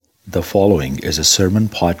The following is a sermon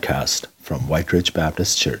podcast from White Ridge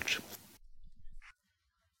Baptist Church.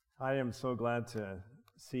 I am so glad to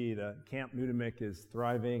see that Camp Nudamik is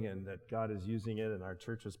thriving and that God is using it and our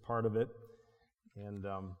church is part of it. And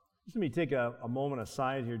just let me take a moment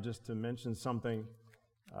aside here just to mention something.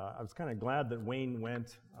 I was kind of glad that Wayne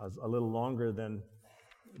went a little longer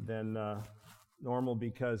than normal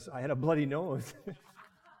because I had a bloody nose.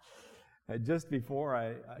 Just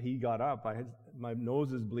before he got up, my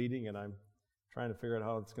nose is bleeding and I'm trying to figure out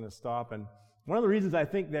how it's going to stop. And one of the reasons I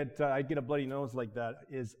think that I get a bloody nose like that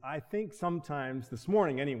is I think sometimes, this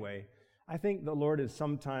morning anyway, I think the Lord is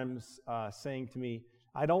sometimes saying to me,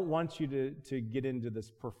 I don't want you to get into this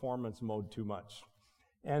performance mode too much.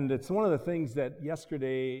 And it's one of the things that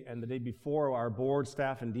yesterday and the day before our board,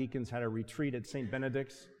 staff, and deacons had a retreat at St.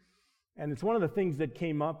 Benedict's. And it's one of the things that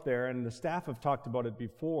came up there, and the staff have talked about it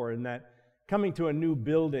before, in that coming to a new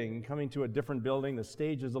building, coming to a different building, the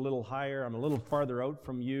stage is a little higher, I'm a little farther out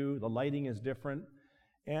from you, the lighting is different.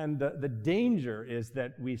 And the danger is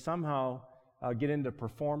that we somehow get into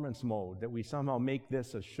performance mode, that we somehow make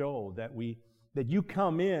this a show, that you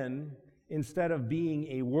come in, instead of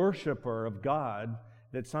being a worshiper of God,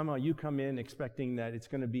 that somehow you come in expecting that it's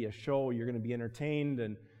going to be a show, you're going to be entertained,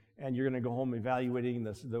 and you're going to go home evaluating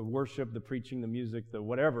the worship, the preaching, the music, the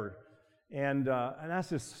whatever. And that's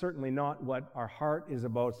just certainly not what our heart is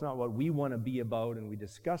about. It's not what we want to be about, and we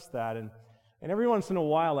discuss that. And every once in a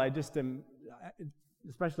while, I just am,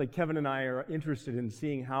 especially Kevin and I are interested in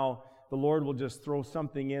seeing how the Lord will just throw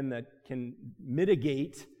something in that can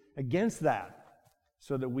mitigate against that,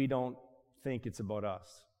 so that we don't think it's about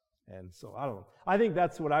us. And so, I don't know. I think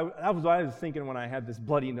that was what I was thinking when I had this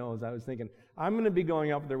bloody nose. I was thinking, I'm going to be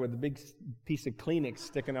going up there with a big piece of Kleenex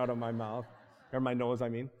sticking out of my mouth, or my nose, I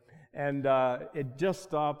mean. And it just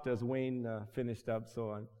stopped as Wayne finished up,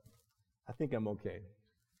 so I think I'm okay.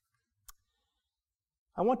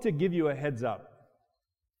 I want to give you a heads up.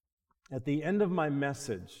 At the end of my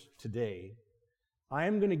message today, I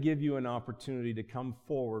am going to give you an opportunity to come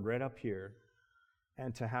forward right up here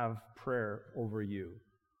and to have prayer over you.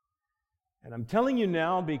 And I'm telling you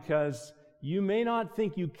now because you may not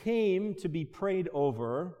think you came to be prayed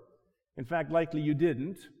over. In fact, likely you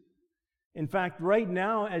didn't. In fact, right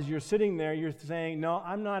now, as you're sitting there, you're saying, no,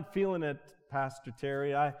 I'm not feeling it, Pastor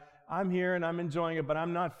Terry. I'm here and I'm enjoying it, but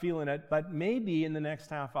I'm not feeling it. But maybe in the next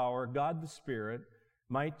half hour, God the Spirit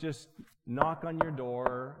might just knock on your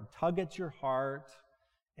door, tug at your heart,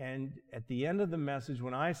 and at the end of the message,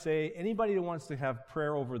 when I say anybody who wants to have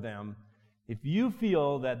prayer over them, if you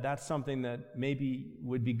feel that that's something that maybe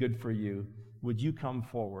would be good for you, would you come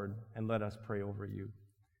forward and let us pray over you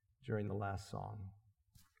during the last song?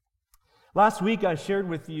 Last week, I shared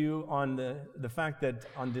with you on the fact that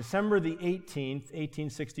on December the 18th,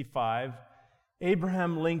 1865,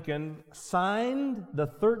 Abraham Lincoln signed the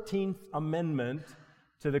 13th Amendment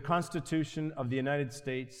to the Constitution of the United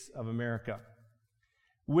States of America,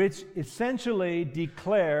 which essentially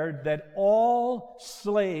declared that all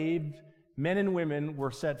enslaved men and women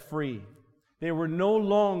were set free. They were no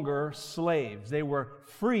longer slaves. They were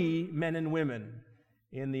free men and women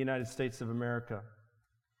in the United States of America.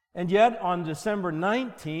 And yet, on December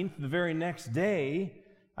 19th, the very next day,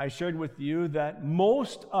 I shared with you that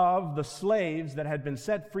most of the slaves that had been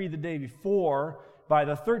set free the day before by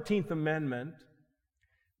the 13th Amendment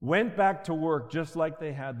went back to work just like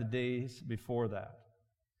they had the days before that.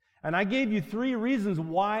 And I gave you 3 reasons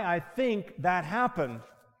why I think that happened.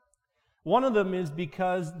 One of them is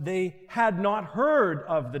because they had not heard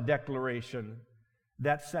of the declaration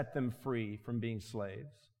that set them free from being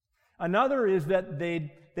slaves. Another is that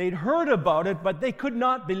they'd heard about it, but they could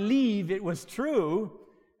not believe it was true,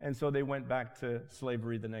 and so they went back to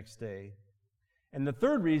slavery the next day. And the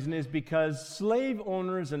third reason is because slave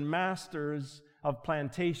owners and masters of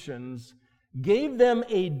plantations gave them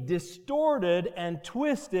a distorted and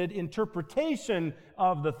twisted interpretation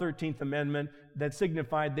of the 13th Amendment that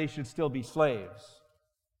signified they should still be slaves.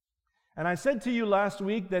 And I said to you last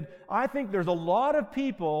week that I think there's a lot of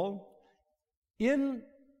people in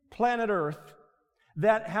planet Earth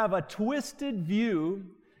that have a twisted view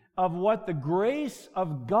of what the grace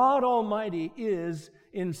of God Almighty is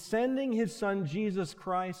in sending His Son Jesus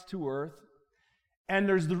Christ to earth. And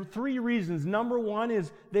there's 3 reasons. Number 1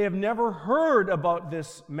 is they have never heard about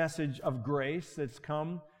this message of grace that's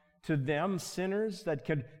come to them, sinners, that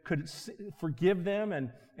could forgive them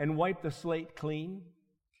and wipe the slate clean.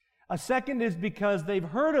 A second is because they've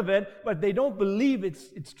heard of it, but they don't believe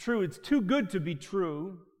it's true. It's too good to be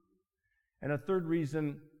true. And a third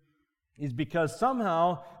reason is because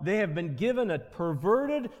somehow they have been given a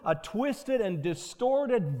perverted, a twisted, and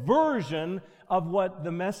distorted version of what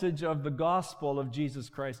the message of the gospel of Jesus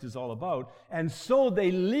Christ is all about. And so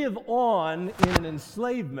they live on in an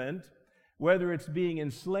enslavement, whether it's being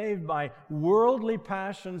enslaved by worldly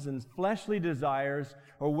passions and fleshly desires,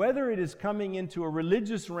 or whether it is coming into a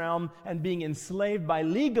religious realm and being enslaved by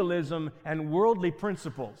legalism and worldly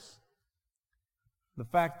principles. The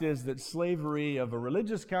fact is that slavery of a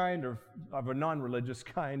religious kind or of a non-religious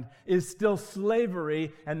kind is still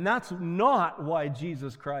slavery, and that's not why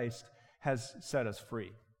Jesus Christ has set us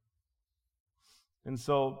free. And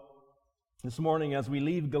so, this morning, as we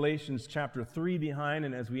leave Galatians chapter 3 behind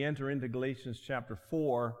and as we enter into Galatians chapter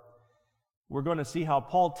 4, we're going to see how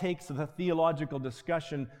Paul takes the theological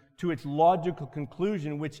discussion to its logical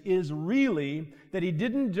conclusion, which is really that he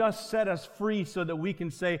didn't just set us free so that we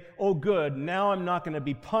can say, oh good, now I'm not going to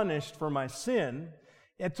be punished for my sin.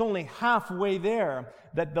 It's only halfway there.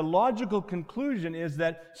 That the logical conclusion is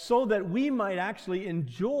that so that we might actually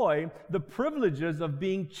enjoy the privileges of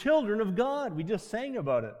being children of God. We just sang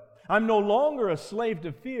about it. I'm no longer a slave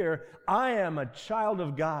to fear. I am a child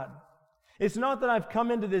of God. It's not that I've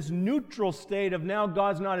come into this neutral state of now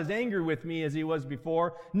God's not as angry with me as he was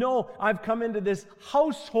before. No, I've come into this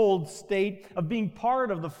household state of being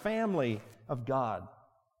part of the family of God.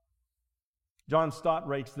 John Stott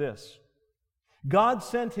writes this: God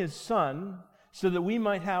sent his Son so that we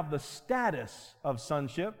might have the status of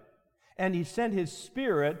sonship, and he sent his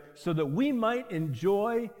Spirit so that we might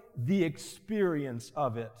enjoy the experience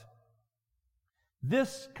of it.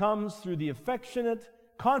 This comes through the affectionate,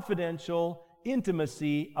 confidential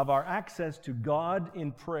intimacy of our access to God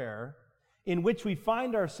in prayer, in which we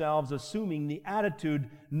find ourselves assuming the attitude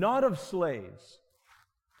not of slaves,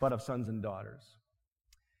 but of sons and daughters.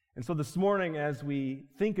 And so this morning, as we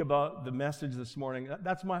think about the message this morning,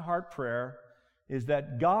 that's my heart prayer, is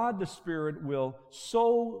that God the Spirit will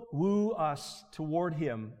so woo us toward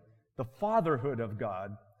him, the fatherhood of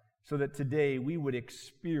God, so that today we would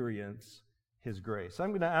experience his grace. I'm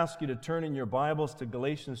going to ask you to turn in your Bibles to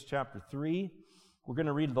Galatians chapter 3. We're going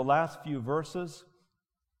to read the last few verses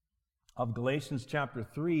of Galatians chapter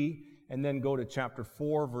 3 and then go to chapter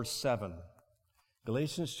 4, verse 7.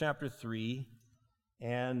 Galatians chapter 3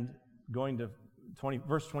 and going to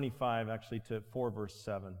verse 25, actually, to 4, verse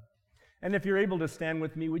 7. And if you're able to stand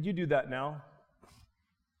with me, would you do that now?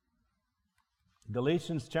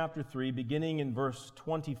 Galatians chapter 3, beginning in verse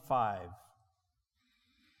 25.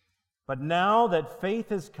 But now that faith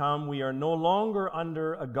has come, we are no longer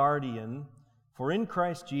under a guardian, for in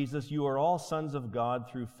Christ Jesus you are all sons of God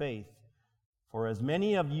through faith. For as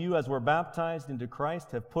many of you as were baptized into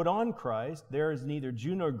Christ have put on Christ. There is neither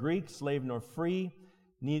Jew nor Greek, slave nor free,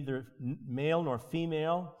 neither male nor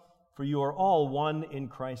female, for you are all one in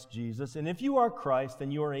Christ Jesus. And if you are Christ,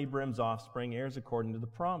 then you are Abraham's offspring, heirs according to the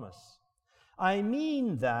promise. I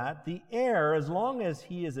mean that the heir, as long as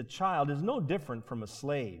he is a child, is no different from a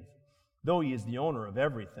slave, though he is the owner of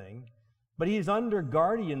everything, but he is under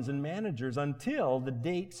guardians and managers until the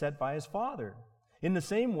date set by his father. In the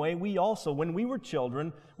same way, we also, when we were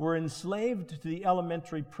children, were enslaved to the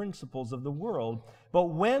elementary principles of the world.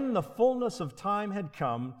 But when the fullness of time had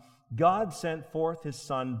come, God sent forth his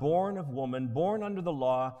Son, born of woman, born under the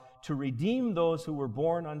law, to redeem those who were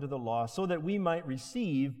born under the law, so that we might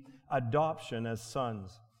receive adoption as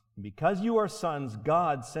sons. And because you are sons,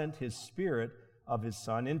 God sent his Spirit of his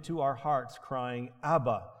Son into our hearts, crying,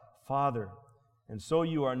 Abba, Father. And so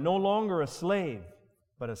you are no longer a slave,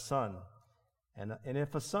 but a son. And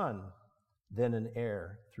if a son, then an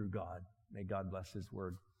heir through God. May God bless his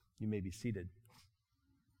word. You may be seated.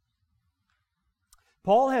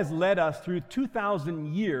 Paul has led us through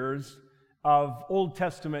 2,000 years of Old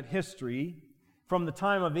Testament history, from the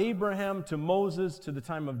time of Abraham to Moses to the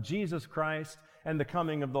time of Jesus Christ and the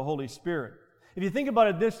coming of the Holy Spirit. If you think about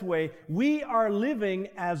it this way, we are living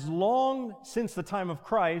as long since the time of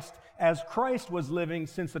Christ as Christ was living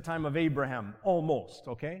since the time of Abraham, almost,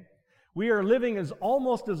 okay? We are living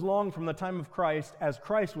almost as long from the time of Christ as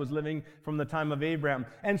Christ was living from the time of Abraham.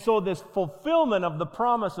 And so this fulfillment of the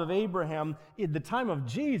promise of Abraham in the time of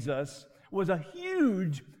Jesus was a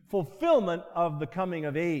huge fulfillment of the coming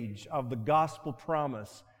of age, of the gospel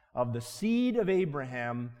promise, of the seed of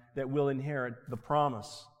Abraham that will inherit the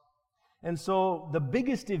promise. And so the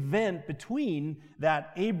biggest event between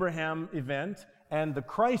that Abraham event and the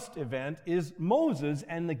Christ event is Moses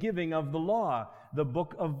and the giving of the law, the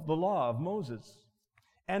book of the law of Moses.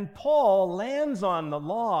 And Paul lands on the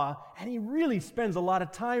law, and he really spends a lot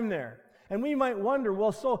of time there. And we might wonder,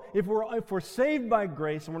 well, so if we're saved by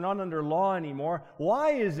grace and we're not under law anymore,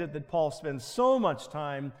 why is it that Paul spends so much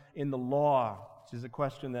time in the law? Which is a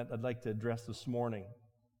question that I'd like to address this morning.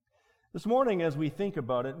 This morning, as we think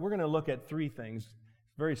about it, we're going to look at three things.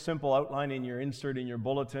 Very simple outline in your insert in your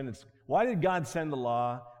bulletin. It's why did God send the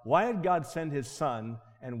law? Why did God send His Son?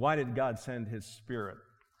 And why did God send His Spirit?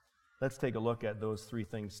 Let's take a look at those three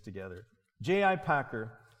things together. J.I.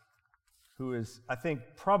 Packer, who is, I think,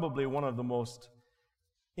 probably one of the most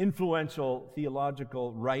influential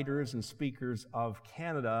theological writers and speakers of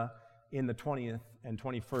Canada in the 20th and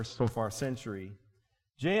 21st so far century.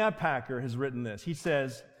 J.I. Packer has written this. He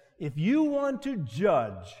says, if you want to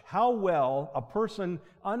judge how well a person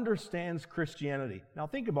understands Christianity, now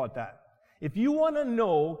think about that. If you want to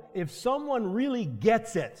know if someone really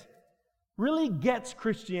gets it, really gets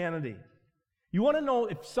Christianity, you want to know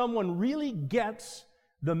if someone really gets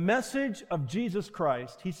the message of Jesus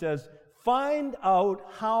Christ, he says, find out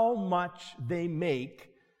how much they make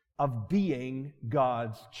of being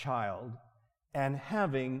God's child and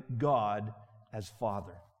having God as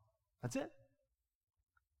Father. That's it.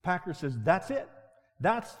 Packer says that's it.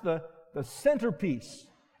 That's the centerpiece.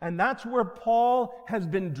 And that's where Paul has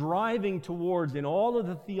been driving towards in all of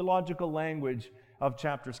the theological language of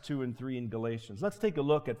chapters 2 and 3 in Galatians. Let's take a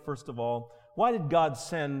look at, first of all, why did God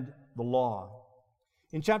send the law?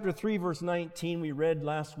 In chapter 3, verse 19, we read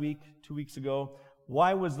last week, 2 weeks ago,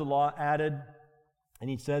 why was the law added? And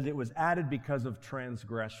he says it was added because of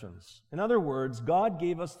transgressions. In other words, God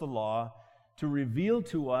gave us the law to reveal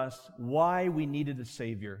to us why we needed a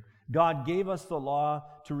Savior. God gave us the law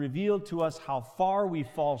to reveal to us how far we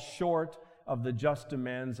fall short of the just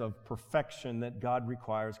demands of perfection that God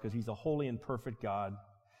requires, because He's a holy and perfect God.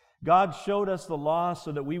 God showed us the law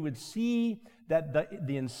so that we would see that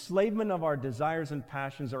the enslavement of our desires and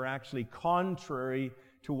passions are actually contrary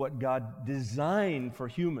to what God designed for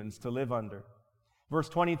humans to live under. Verse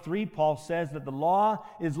 23, Paul says that the law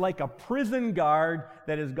is like a prison guard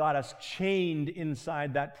that has got us chained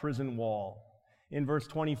inside that prison wall. In verse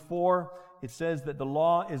 24, it says that the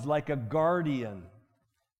law is like a guardian,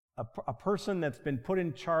 a person that's been put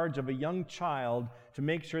in charge of a young child to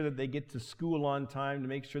make sure that they get to school on time, to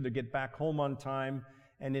make sure they get back home on time,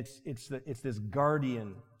 and it's this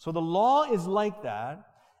guardian. So the law is like that,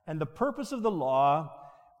 and the purpose of the law,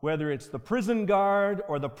 whether it's the prison guard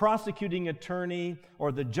or the prosecuting attorney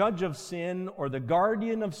or the judge of sin or the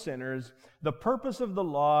guardian of sinners, the purpose of the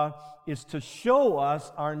law is to show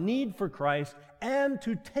us our need for Christ and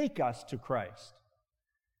to take us to Christ.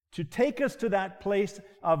 To take us to that place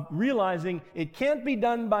of realizing it can't be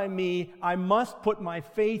done by me, I must put my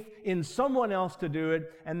faith in someone else to do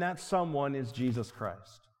it, and that someone is Jesus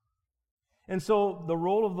Christ. And so the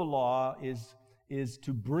role of the law is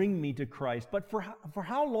to bring me to Christ. But for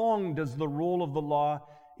how long does the role of the law,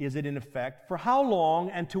 is it in effect? For how long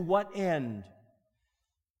and to what end?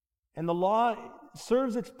 And the law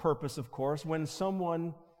serves its purpose, of course, when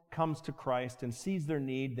someone comes to Christ and sees their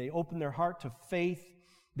need, they open their heart to faith,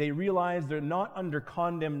 they realize they're not under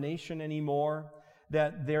condemnation anymore,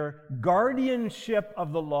 that their guardianship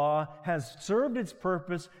of the law has served its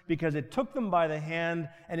purpose because it took them by the hand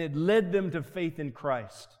and it led them to faith in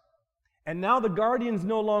Christ. And now the guardian's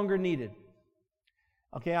no longer needed.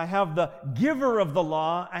 Okay, I have the giver of the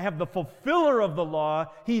law. I have the fulfiller of the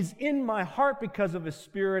law. He's in my heart because of His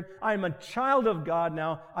Spirit. I'm a child of God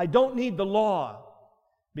now. I don't need the law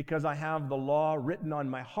because I have the law written on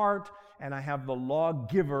my heart, and I have the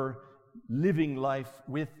lawgiver living life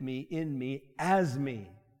with me, in me, as me.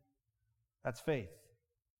 That's faith.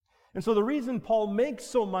 And so the reason Paul makes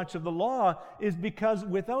so much of the law is because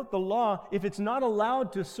without the law, if it's not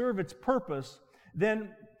allowed to serve its purpose,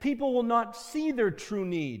 then people will not see their true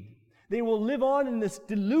need. They will live on in this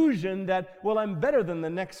delusion that, well, I'm better than the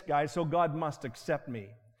next guy, so God must accept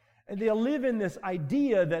me. And they'll live in this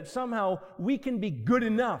idea that somehow we can be good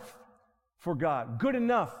enough for God, good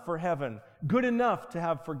enough for heaven, good enough to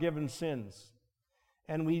have forgiven sins.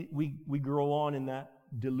 And we grow on in that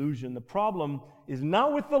delusion. The problem is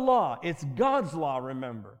not with the law. It's God's law,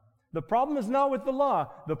 remember. The problem is not with the law.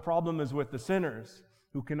 The problem is with the sinners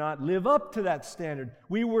who cannot live up to that standard.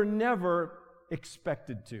 We were never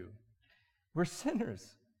expected to. We're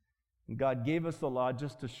sinners. And God gave us the law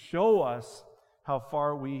just to show us how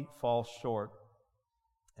far we fall short.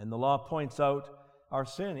 And the law points out our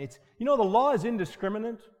sin. The law is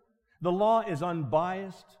indiscriminate. The law is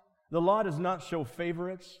unbiased. The law does not show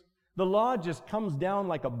favorites. The law just comes down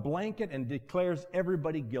like a blanket and declares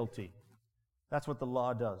everybody guilty. That's what the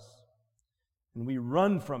law does. And we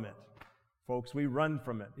run from it. Folks, we run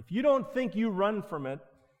from it. If you don't think you run from it,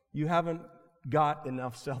 you haven't got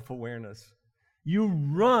enough self-awareness. You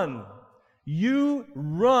run. You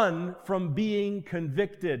run from being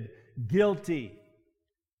convicted, guilty.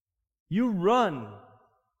 You run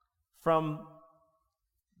from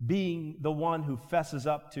being the one who fesses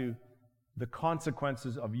up to the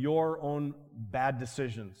consequences of your own bad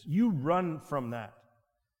decisions. You run from that.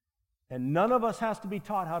 And none of us has to be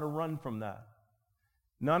taught how to run from that.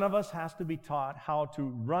 None of us has to be taught how to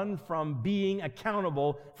run from being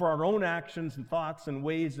accountable for our own actions and thoughts and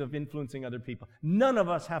ways of influencing other people. None of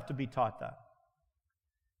us have to be taught that.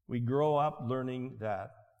 We grow up learning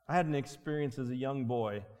that. I had an experience as a young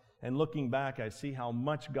boy, and looking back, I see how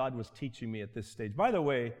much God was teaching me at this stage. By the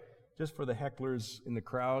way, just for the hecklers in the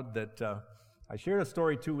crowd, that I shared a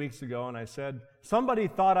story 2 weeks ago, and I said, somebody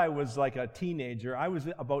thought I was like a teenager. I was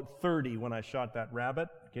about 30 when I shot that rabbit,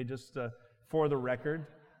 okay, just for the record,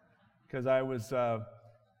 because I was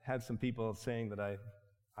had some people saying that I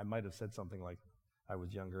might have said something like I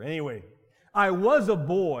was younger. Anyway, I was a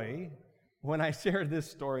boy when I shared this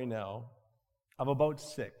story now, of about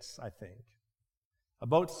 6, I think.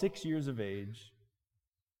 About 6 years of age.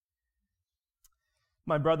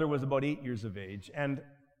 My brother was about 8 years of age, and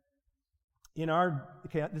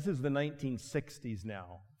this is the 1960s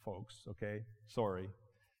now, folks, okay? Sorry,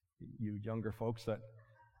 you younger folks that,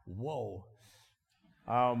 whoa.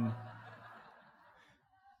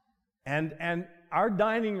 And our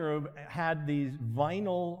dining room had these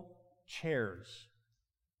vinyl chairs.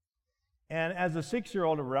 And as a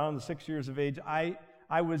 6-year-old, around the 6 years of age, I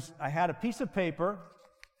had a piece of paper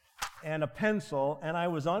and a pencil, and I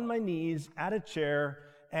was on my knees at a chair,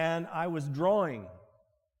 and I was drawing.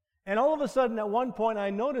 And all of a sudden, at one point, I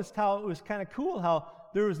noticed how it was kind of cool, how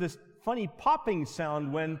there was this funny popping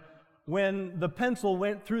sound when the pencil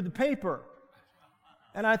went through the paper.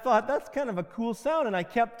 And I thought, that's kind of a cool sound, and I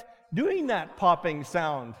kept doing that popping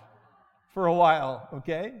sound for a while,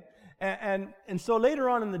 okay? And so later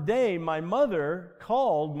on in the day, my mother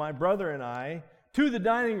called my brother and I to the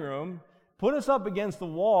dining room, put us up against the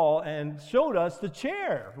wall, and showed us the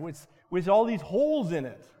chair with all these holes in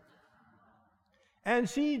it. And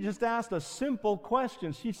she just asked a simple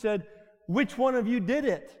question. She said, which one of you did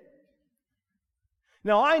it?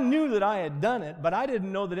 Now, I knew that I had done it, but I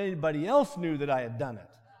didn't know that anybody else knew that I had done it.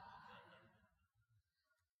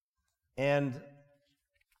 And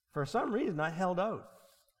for some reason, I held out.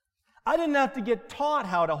 I didn't have to get taught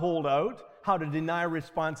how to hold out, how to deny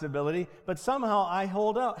responsibility, but somehow I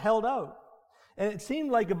held out. And it seemed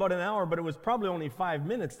like about an hour, but it was probably only 5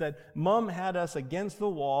 minutes that Mom had us against the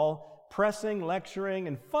wall, pressing, lecturing,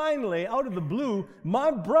 and finally, out of the blue, my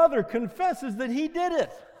brother confesses that he did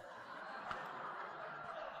it.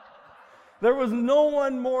 There was no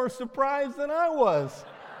one more surprised than I was.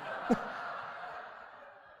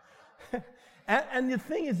 And the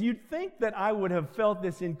thing is, you'd think that I would have felt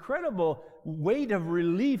this incredible weight of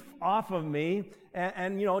relief off of me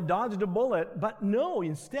and dodged a bullet. But no,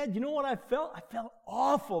 instead, you know what I felt? I felt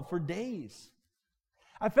awful for days.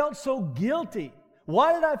 I felt so guilty.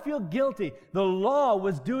 Why did I feel guilty? The law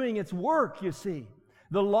was doing its work, you see.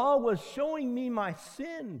 The law was showing me my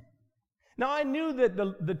sin. Now, I knew that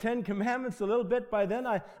the Ten Commandments a little bit by then.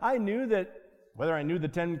 I knew that, whether I knew the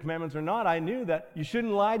Ten Commandments or not, I knew that you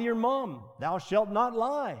shouldn't lie to your mom. Thou shalt not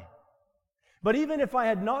lie. But even if I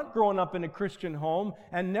had not grown up in a Christian home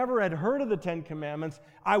and never had heard of the Ten Commandments,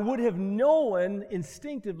 I would have known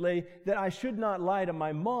instinctively that I should not lie to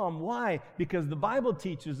my mom. Why? Because the Bible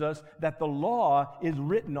teaches us that the law is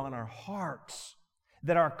written on our hearts,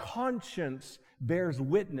 that our conscience bears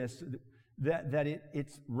witness that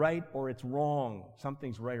it's right or it's wrong.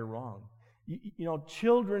 Something's right or wrong.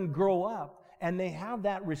 Children grow up and they have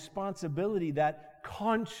that responsibility, that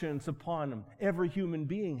conscience upon them. Every human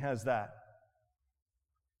being has that.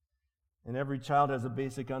 And every child has a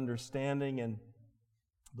basic understanding, and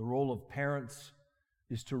the role of parents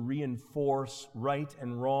is to reinforce right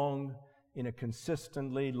and wrong in a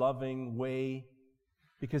consistently loving way.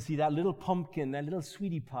 Because see, that little pumpkin, that little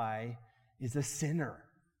sweetie pie is a sinner.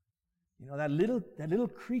 That little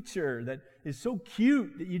creature that is so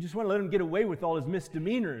cute that you just want to let him get away with all his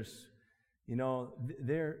misdemeanors.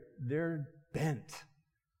 They're bent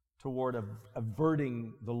toward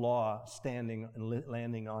averting the law standing and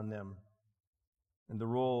landing on them. And the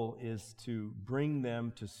role is to bring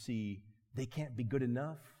them to see they can't be good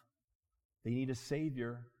enough. They need a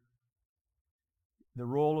Savior. The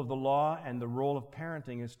role of the law and the role of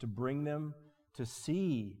parenting is to bring them to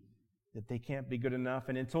see that they can't be good enough,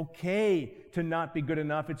 and it's okay to not be good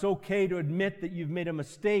enough. It's okay to admit that you've made a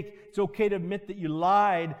mistake. It's okay to admit that you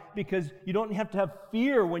lied, because you don't have to have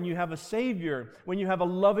fear when you have a Savior, when you have a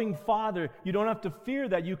loving Father. You don't have to fear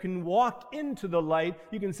that. You can walk into the light.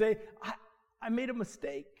 You can say, I made a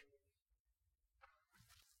mistake.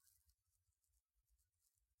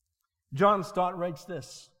 John Stott writes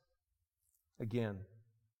this again: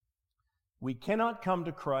 we cannot come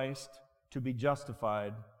to Christ to be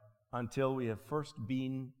justified until we have first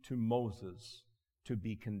been to Moses to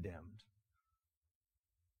be condemned.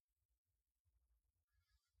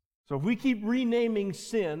 So if we keep renaming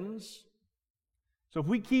sins, so if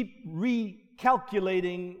we keep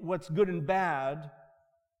recalculating what's good and bad,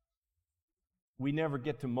 we never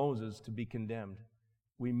get to Moses to be condemned.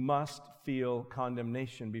 We must feel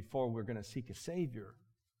condemnation before we're going to seek a Savior.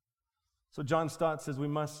 So John Stott says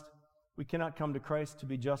we cannot come to Christ to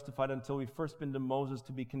be justified until we've first been to Moses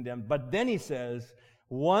to be condemned. But then he says,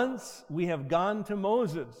 once we have gone to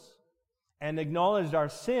Moses and acknowledged our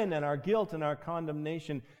sin and our guilt and our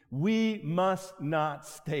condemnation, we must not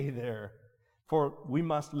stay there, for we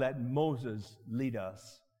must let Moses lead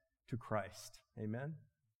us to Christ. Amen?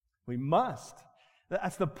 We must.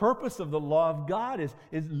 That's the purpose of the law of God, is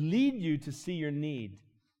lead you to see your need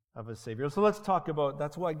of a Savior. So let's talk about,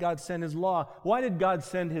 that's why God sent His law. Why did God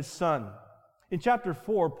send His Son? In chapter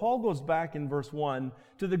 4, Paul goes back in verse 1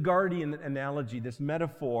 to the guardian analogy, this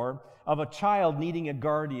metaphor of a child needing a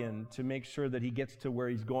guardian to make sure that he gets to where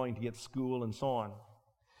he's going to get school and so on.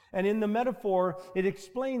 And in the metaphor, it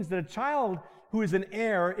explains that a child who is an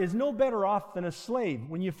heir is no better off than a slave.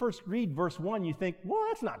 When you first read verse 1, you think, well,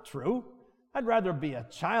 that's not true. I'd rather be a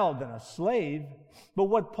child than a slave. But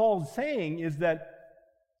what Paul's saying is that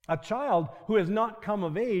a child who has not come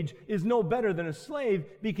of age is no better than a slave,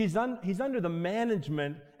 because he's under the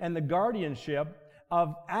management and the guardianship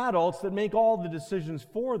of adults that make all the decisions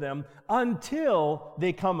for them until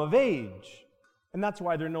they come of age. And that's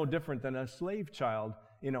why they're no different than a slave child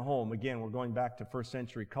in a home. Again, we're going back to first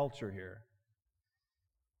century culture here.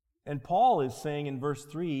 And Paul is saying in verse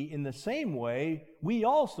 3, in the same way, we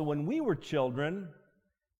also, when we were children,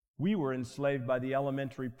 we were enslaved by the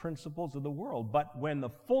elementary principles of the world. But when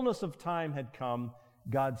the fullness of time had come,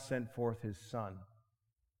 God sent forth His Son.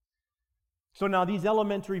 So now these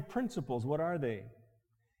elementary principles, what are they?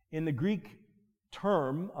 In the Greek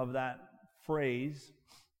term of that phrase,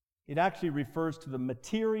 it actually refers to the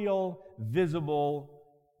material, visible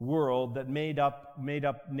world that made up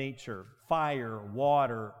nature: fire,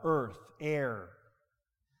 water, earth, air.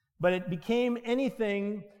 But it became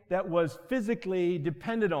anything that was physically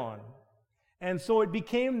dependent on. And so it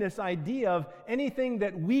became this idea of anything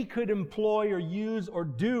that we could employ or use or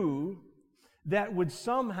do that would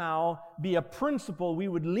somehow be a principle we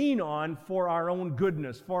would lean on for our own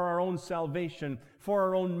goodness, for our own salvation, for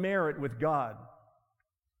our own merit with God.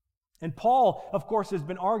 And Paul, of course, has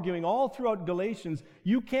been arguing all throughout Galatians,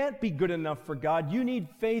 you can't be good enough for God. You need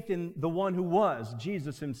faith in the one who was,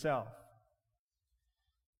 Jesus Himself.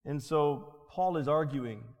 And so Paul is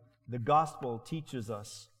arguing, the gospel teaches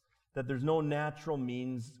us that there's no natural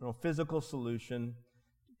means, no physical solution.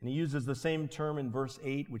 And he uses the same term in verse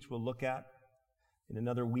 8, which we'll look at in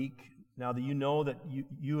another week. Now that you know that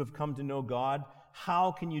you have come to know God,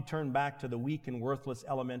 how can you turn back to the weak and worthless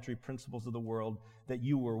elementary principles of the world that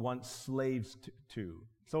you were once slaves to?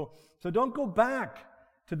 So don't go back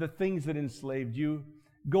to the things that enslaved you.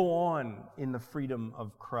 Go on in the freedom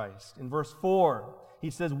of Christ. In verse 4, he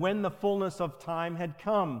says, when the fullness of time had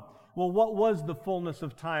come. Well, what was the fullness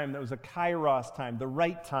of time? That was a kairos time, the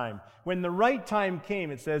right time. When the right time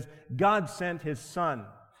came, it says, God sent His Son.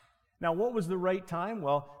 Now, what was the right time?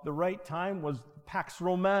 Well, the right time was Pax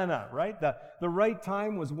Romana, right? The right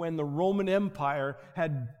time was when the Roman Empire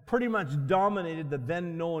had pretty much dominated the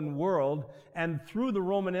then known world, and through the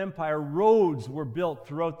Roman Empire, roads were built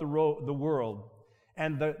throughout the world.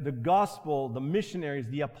 And the gospel, the missionaries,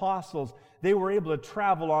 the apostles, they were able to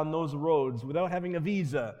travel on those roads without having a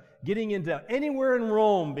visa, getting into anywhere in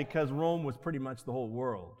Rome, because Rome was pretty much the whole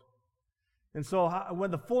world. And so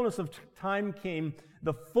when the fullness of time came,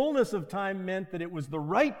 the fullness of time meant that it was the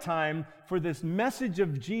right time for this message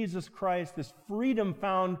of Jesus Christ, this freedom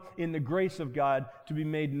found in the grace of God, to be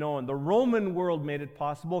made known. The Roman world made it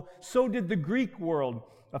possible. So did the Greek world.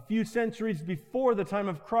 A few centuries before the time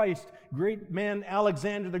of Christ, great man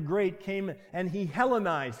Alexander the Great came and he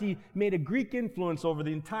Hellenized. He made a Greek influence over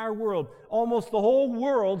the entire world. Almost the whole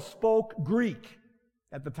world spoke Greek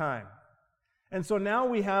at the time. And so now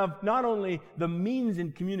we have not only the means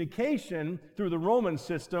in communication through the Roman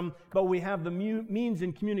system, but we have the means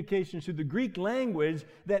in communication through the Greek language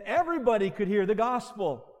that everybody could hear the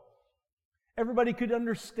gospel. everybody could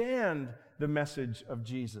understand the message of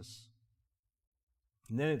Jesus.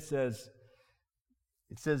 And then it says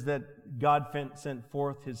that God sent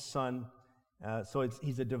forth His Son.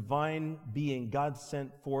 He's a divine being. God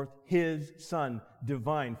sent forth His Son,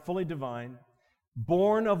 divine, fully divine,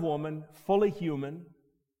 born of woman, fully human,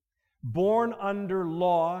 born under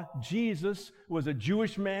law. Jesus was a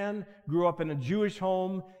Jewish man, grew up in a Jewish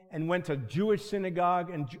home, and went to a Jewish synagogue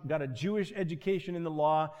and got a Jewish education in the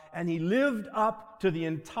law, and He lived up to the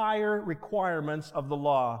entire requirements of the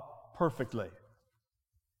law perfectly.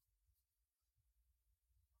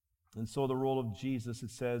 And so the role of Jesus,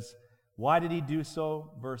 it says, why did He do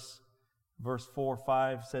so? Verse 4,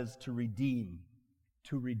 5 says to redeem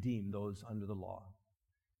those under the law.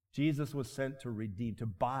 Jesus was sent to redeem, to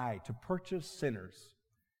buy, to purchase sinners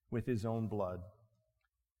with His own blood.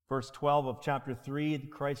 Verse 12 of chapter 3,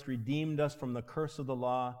 Christ redeemed us from the curse of the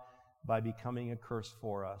law by becoming a curse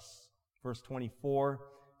for us. Verse 24,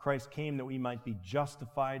 Christ came that we might be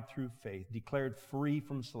justified through faith, declared free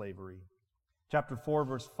from slavery. Chapter 4,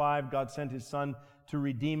 verse 5, God sent His Son to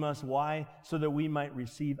redeem us. Why? So that we might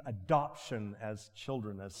receive adoption as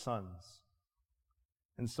children, as sons.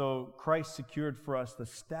 And so Christ secured for us the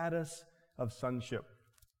status of sonship.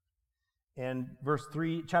 And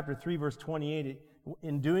chapter 3, verse 28,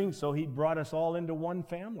 in doing so, He brought us all into one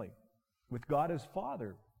family with God as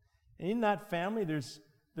Father. And in that family, there's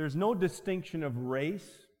no distinction of race.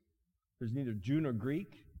 There's neither Jew nor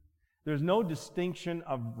Greek. There's no distinction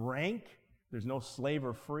of rank. There's no slave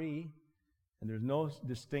or free, and there's no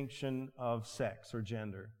distinction of sex or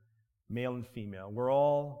gender, male and female. We're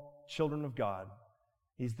all children of God.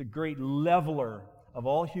 He's the great leveler of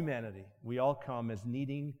all humanity. We all come as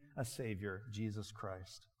needing a Savior, Jesus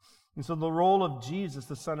Christ. And so the role of Jesus,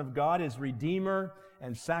 the Son of God, is Redeemer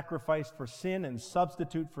and sacrifice for sin and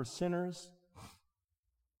substitute for sinners,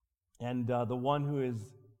 and the one who is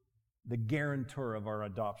the guarantor of our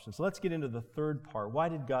adoption. So let's get into the third part. Why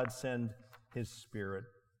did God send His Spirit?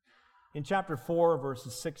 In chapter 4,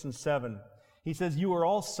 verses 6 and 7, He says, you are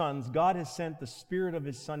all sons. God has sent the Spirit of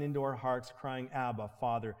His Son into our hearts, crying, Abba,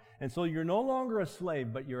 Father. And so you're no longer a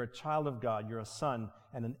slave, but you're a child of God. You're a son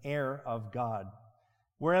and an heir of God.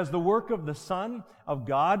 Whereas the work of the Son of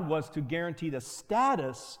God was to guarantee the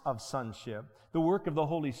status of sonship, the work of the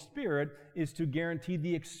Holy Spirit is to guarantee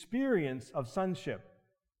the experience of sonship.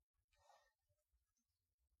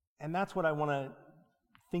 And that's what I want to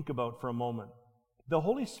think about for a moment. The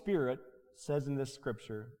Holy Spirit, says in this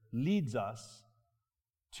scripture, leads us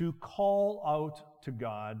to call out to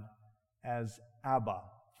God as Abba,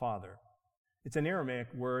 Father. It's an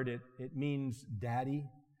Aramaic word. It means daddy.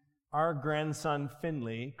 Our grandson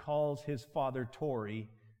Finley calls his father Tori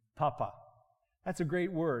Papa. That's a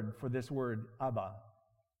great word for this word, Abba.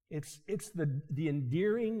 It's the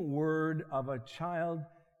endearing word of a child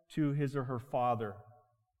to his or her father.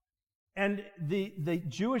 And the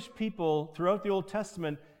Jewish people throughout the Old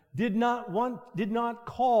Testament did not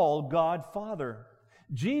call God Father.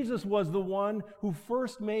 Jesus was the one who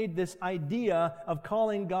first made this idea of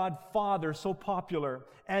calling God Father so popular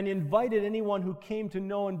and invited anyone who came to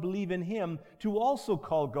know and believe in Him to also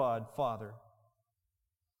call God Father.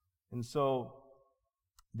 And so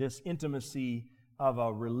this intimacy of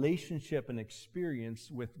a relationship and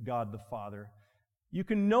experience with God the Father. You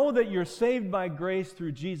can know that you're saved by grace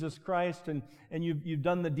through Jesus Christ, and you've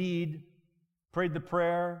done the deed, prayed the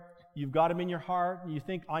prayer, you've got Him in your heart, and you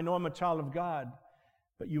think, I know I'm a child of God.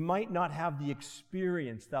 But you might not have the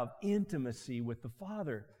experience of intimacy with the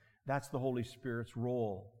Father. That's the Holy Spirit's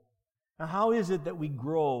role. Now, how is it that we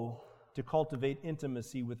grow to cultivate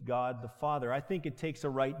intimacy with God the Father? I think it takes a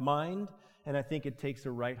right mind, and I think it takes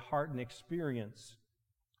a right heart and experience.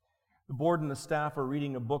 The board and the staff are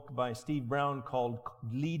reading a book by Steve Brown called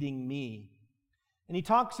Leading Me. And he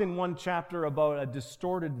talks in one chapter about a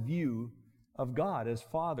distorted view of God as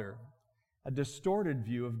Father. A distorted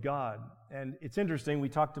view of God. And it's interesting, we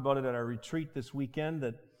talked about it at our retreat this weekend,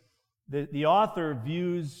 that the author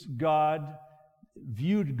viewed God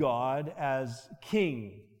as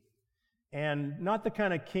king. And not the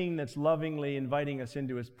kind of king that's lovingly inviting us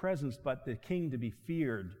into His presence, but the king to be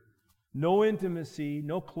feared. No intimacy,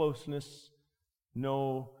 no closeness,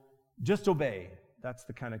 just obey. That's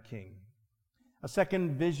the kind of king. A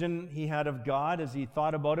second vision he had of God as he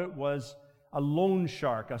thought about it was a loan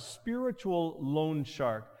shark, a spiritual loan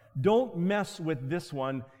shark. Don't mess with this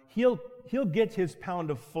one. He'll get his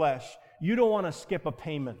pound of flesh. You don't want to skip a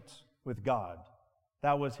payment with God.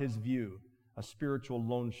 That was his view, a spiritual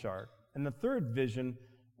loan shark. And the third vision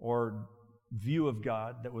or view of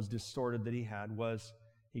God that was distorted that he had was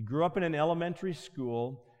he grew up in an elementary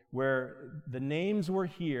school where the names were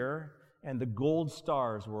here and the gold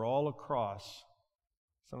stars were all across.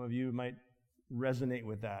 Some of you might resonate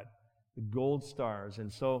with that. The gold stars.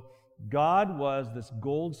 And so God was this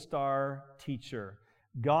gold star teacher.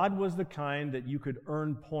 God was the kind that you could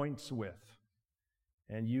earn points with.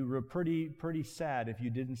 And you were pretty sad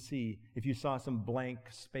if you saw some blank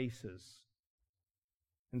spaces.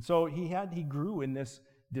 And so he grew in this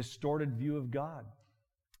distorted view of God.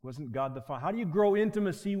 Wasn't God the Father? How do you grow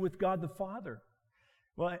intimacy with God the Father?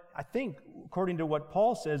 Well, I think, according to what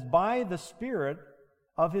Paul says, by the Spirit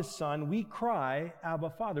of His Son, we cry, Abba,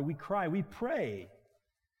 Father. We cry, we pray.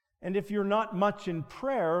 And if you're not much in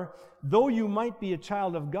prayer, though you might be a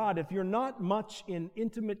child of God, if you're not much in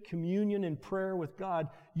intimate communion and prayer with God,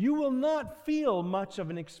 you will not feel much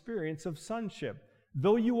of an experience of sonship,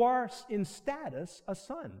 though you are in status a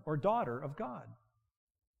son or daughter of God.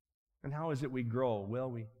 And how is it we grow?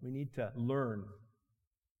 Well, we need to learn.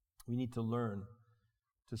 We need to learn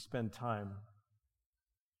to spend time.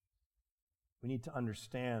 We need to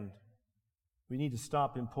understand. We need to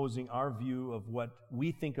stop imposing our view of what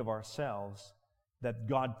we think of ourselves, that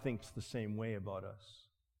God thinks the same way about us.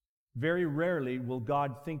 Very rarely will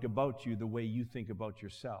God think about you the way you think about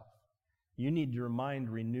yourself. You need your mind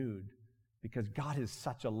renewed, because God is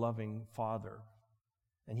such a loving Father,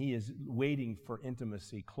 and He is waiting for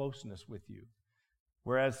intimacy, closeness with you.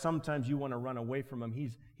 Whereas sometimes you want to run away from Him,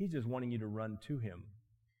 He's just wanting you to run to Him.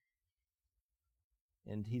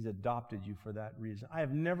 And He's adopted you for that reason. I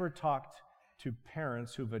have never talked to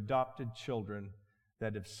parents who've adopted children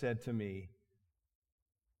that have said to me,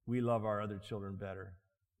 we love our other children better.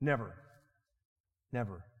 Never.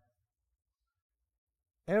 Never.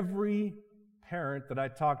 Every parent that I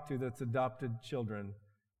talk to that's adopted children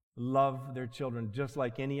love their children just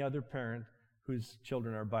like any other parent whose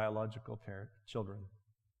children are biological children.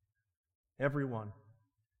 Everyone.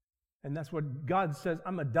 And that's what God says.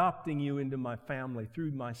 I'm adopting you into my family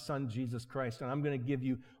through my Son, Jesus Christ, and I'm going to give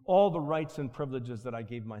you all the rights and privileges that I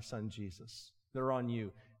gave my Son, Jesus. They're on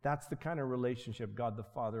you. That's the kind of relationship God the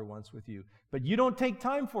Father wants with you. But you don't take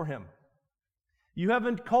time for Him. You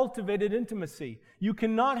haven't cultivated intimacy. You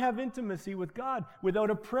cannot have intimacy with God without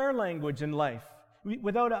a prayer language in life,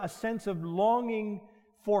 without a sense of longing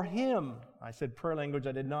for Him. I said prayer language.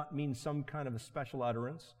 I did not mean some kind of a special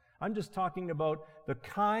utterance. I'm just talking about the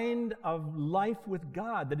kind of life with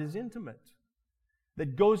God that is intimate,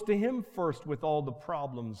 that goes to Him first with all the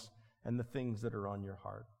problems and the things that are on your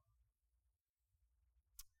heart.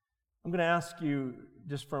 I'm going to ask you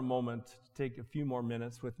just for a moment to take a few more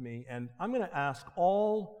minutes with me, and I'm going to ask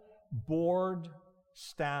all board,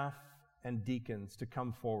 staff, and deacons to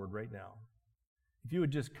come forward right now. If you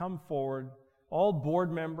would just come forward, all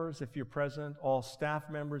board members if you're present, all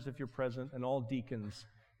staff members if you're present, and all deacons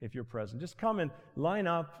if you're present. Just come and line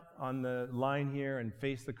up on the line here and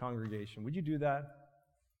face the congregation. Would you do that?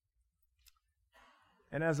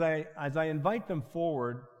 And as I invite them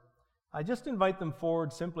forward, I just invite them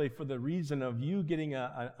forward simply for the reason of you getting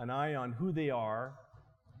an eye on who they are.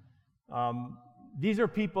 These are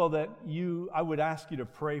people that I would ask you to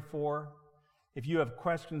pray for. If you have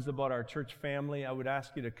questions about our church family, I would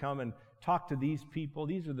ask you to come and talk to these people.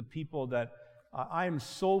 These are the people that I am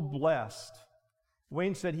so blessed.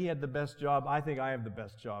 Wayne said he had the best job. I think I have the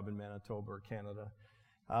best job in Manitoba or Canada.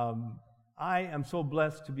 I am so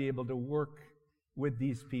blessed to be able to work with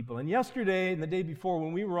these people. And yesterday and the day before,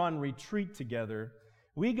 when we were on retreat together,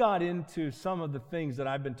 we got into some of the things that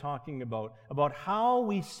I've been talking about how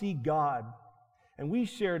we see God. And we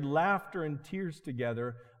shared laughter and tears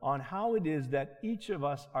together on how it is that each of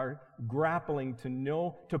us are grappling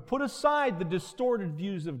to put aside the distorted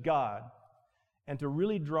views of God and to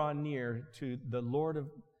really draw near to the Lord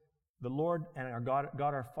and our God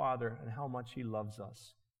our Father, and how much He loves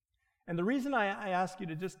us. And the reason I ask you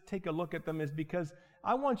to just take a look at them is because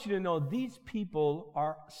I want you to know these people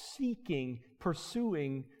are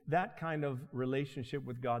pursuing that kind of relationship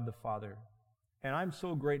with God the Father. And I'm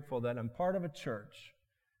so grateful that I'm part of a church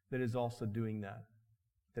that is also doing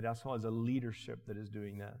that also has a leadership that is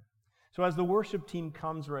doing that. So as the worship team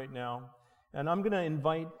comes right now, and I'm going to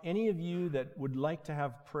invite any of you that would like to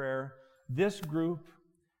have prayer, this group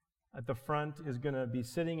at the front is going to be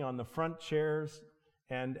sitting on the front chairs.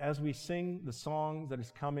 And as we sing the song that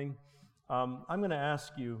is coming, I'm going to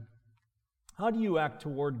ask you, how do you act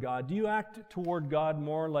toward God? Do you act toward God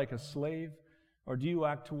more like a slave, or do you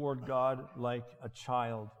act toward God like a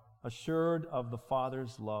child, assured of the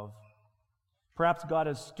Father's love? Perhaps God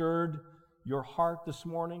has stirred your heart this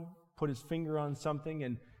morning, put His finger on something,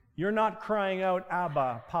 and you're not crying out,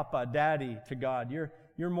 Abba, Papa, Daddy to God.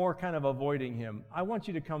 You're more kind of avoiding Him. I want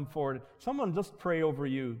you to come forward. Someone just pray over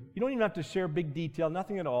you. You don't even have to share big detail,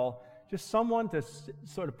 nothing at all. just someone to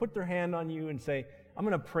sort of put their hand on you and say, I'm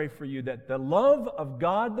going to pray for you that the love of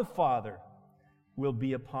God the Father will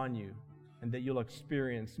be upon you and that you'll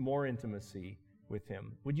experience more intimacy with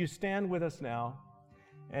Him. Would you stand with us now?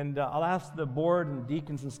 And I'll ask the board and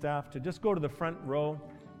deacons and staff to just go to the front row.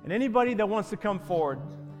 And anybody that wants to come forward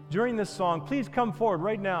during this song, please come forward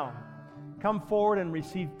right now. Come forward and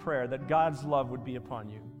receive prayer that God's love would be upon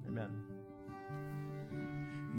you. Amen.